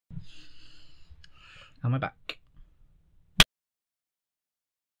And we're back.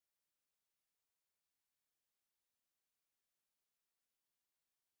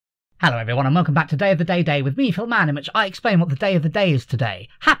 Hello everyone and welcome back to Day of the Day with me, Phil Mann, in which I explain what the day of the day is today.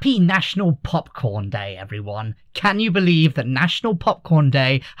 Happy National Popcorn Day, everyone. Can you believe that National Popcorn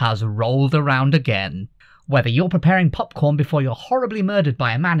Day has rolled around again? Whether you're preparing popcorn before you're horribly murdered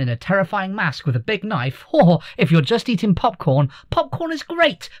by a man in a terrifying mask with a big knife, or if you're just eating popcorn, popcorn is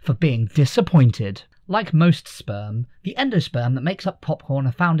great for being disappointed. Like most sperm, the endosperm that makes up popcorn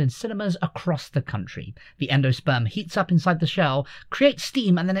are found in cinemas across the country. The endosperm heats up inside the shell, creates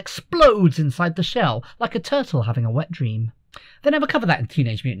steam, and then explodes inside the shell, like a turtle having a wet dream. They never cover that in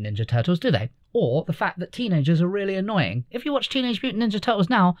Teenage Mutant Ninja Turtles, do they? Or the fact that teenagers are really annoying. If you watch Teenage Mutant Ninja Turtles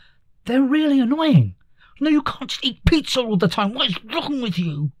now, they're really annoying. No, you can't just eat pizza all the time. What is wrong with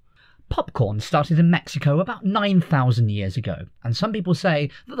you? Popcorn started in Mexico about 9,000 years ago, and some people say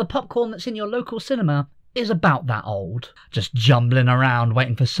that the popcorn that's in your local cinema is about that old. Just jumbling around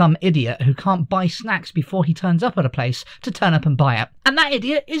waiting for some idiot who can't buy snacks before he turns up at a place to turn up and buy it. And that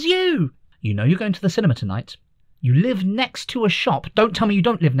idiot is you! You know you're going to the cinema tonight. You live next to a shop. Don't tell me you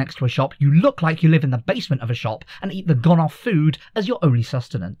don't live next to a shop. You look like you live in the basement of a shop and eat the gone-off food as your only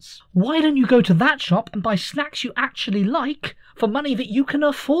sustenance. Why don't you go to that shop and buy snacks you actually like for money that you can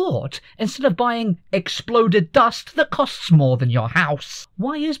afford, instead of buying exploded dust that costs more than your house?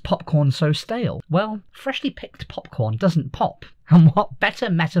 Why is popcorn so stale? Well, freshly picked popcorn doesn't pop. And what better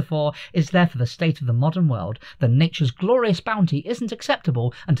metaphor is there for the state of the modern world than nature's glorious bounty isn't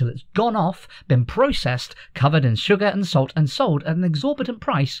acceptable until it's gone off, been processed, covered in sugar and salt, and sold at an exorbitant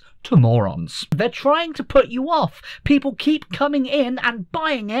price to morons. They're trying to put you off. People keep coming in and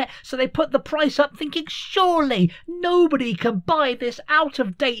buying it, so they put the price up thinking, surely nobody can buy this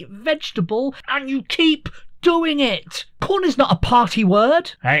out-of-date vegetable, and you keep doing it. Corn is not a party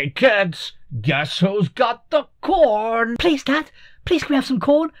word. Hey kids, guess who's got the corn? Please, Dad. Please, can we have some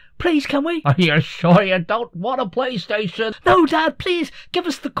corn? Please, can we? Are you sure you don't want a PlayStation? No, Dad, please, give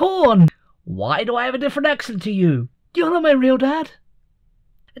us the corn. Why do I have a different accent to you? You're not my real dad.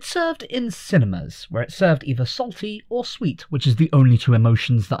 It's served in cinemas, where it's served either salty or sweet, which is the only two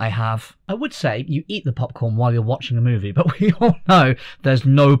emotions that I have. I would say you eat the popcorn while you're watching a movie, but we all know there's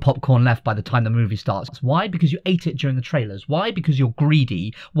no popcorn left by the time the movie starts. Why? Because you ate it during the trailers. Why? Because you're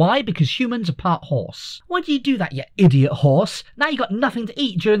greedy. Why? Because humans are part horse. Why do you do that, you idiot horse? Now you got nothing to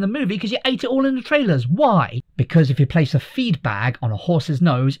eat during the movie because you ate it all in the trailers. Why? Because if you place a feed bag on a horse's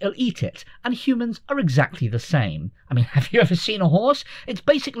nose, it'll eat it, and humans are exactly the same. I mean, have you ever seen a horse? It's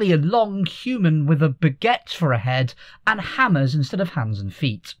basically a long human with a baguette for a head and hammers instead of hands and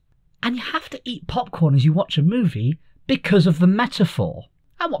feet. And you have to eat popcorn as you watch a movie because of the metaphor.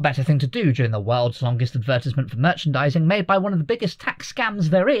 And what better thing to do during the world's longest advertisement for merchandising made by one of the biggest tax scams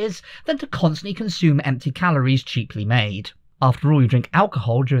there is than to constantly consume empty calories cheaply made. After all, you drink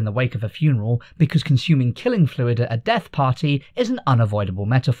alcohol during the wake of a funeral because consuming killing fluid at a death party is an unavoidable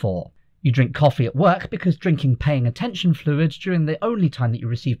metaphor. You drink coffee at work because drinking paying attention fluid during the only time that you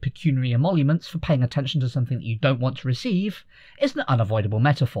receive pecuniary emoluments for paying attention to something that you don't want to receive is an unavoidable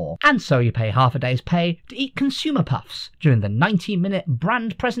metaphor. And so you pay half a day's pay to eat consumer puffs during the 90-minute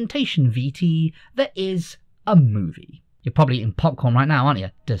brand presentation VT that is a movie. You're probably eating popcorn right now, aren't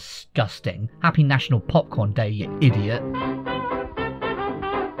you? Disgusting. Happy National Popcorn Day, you idiot.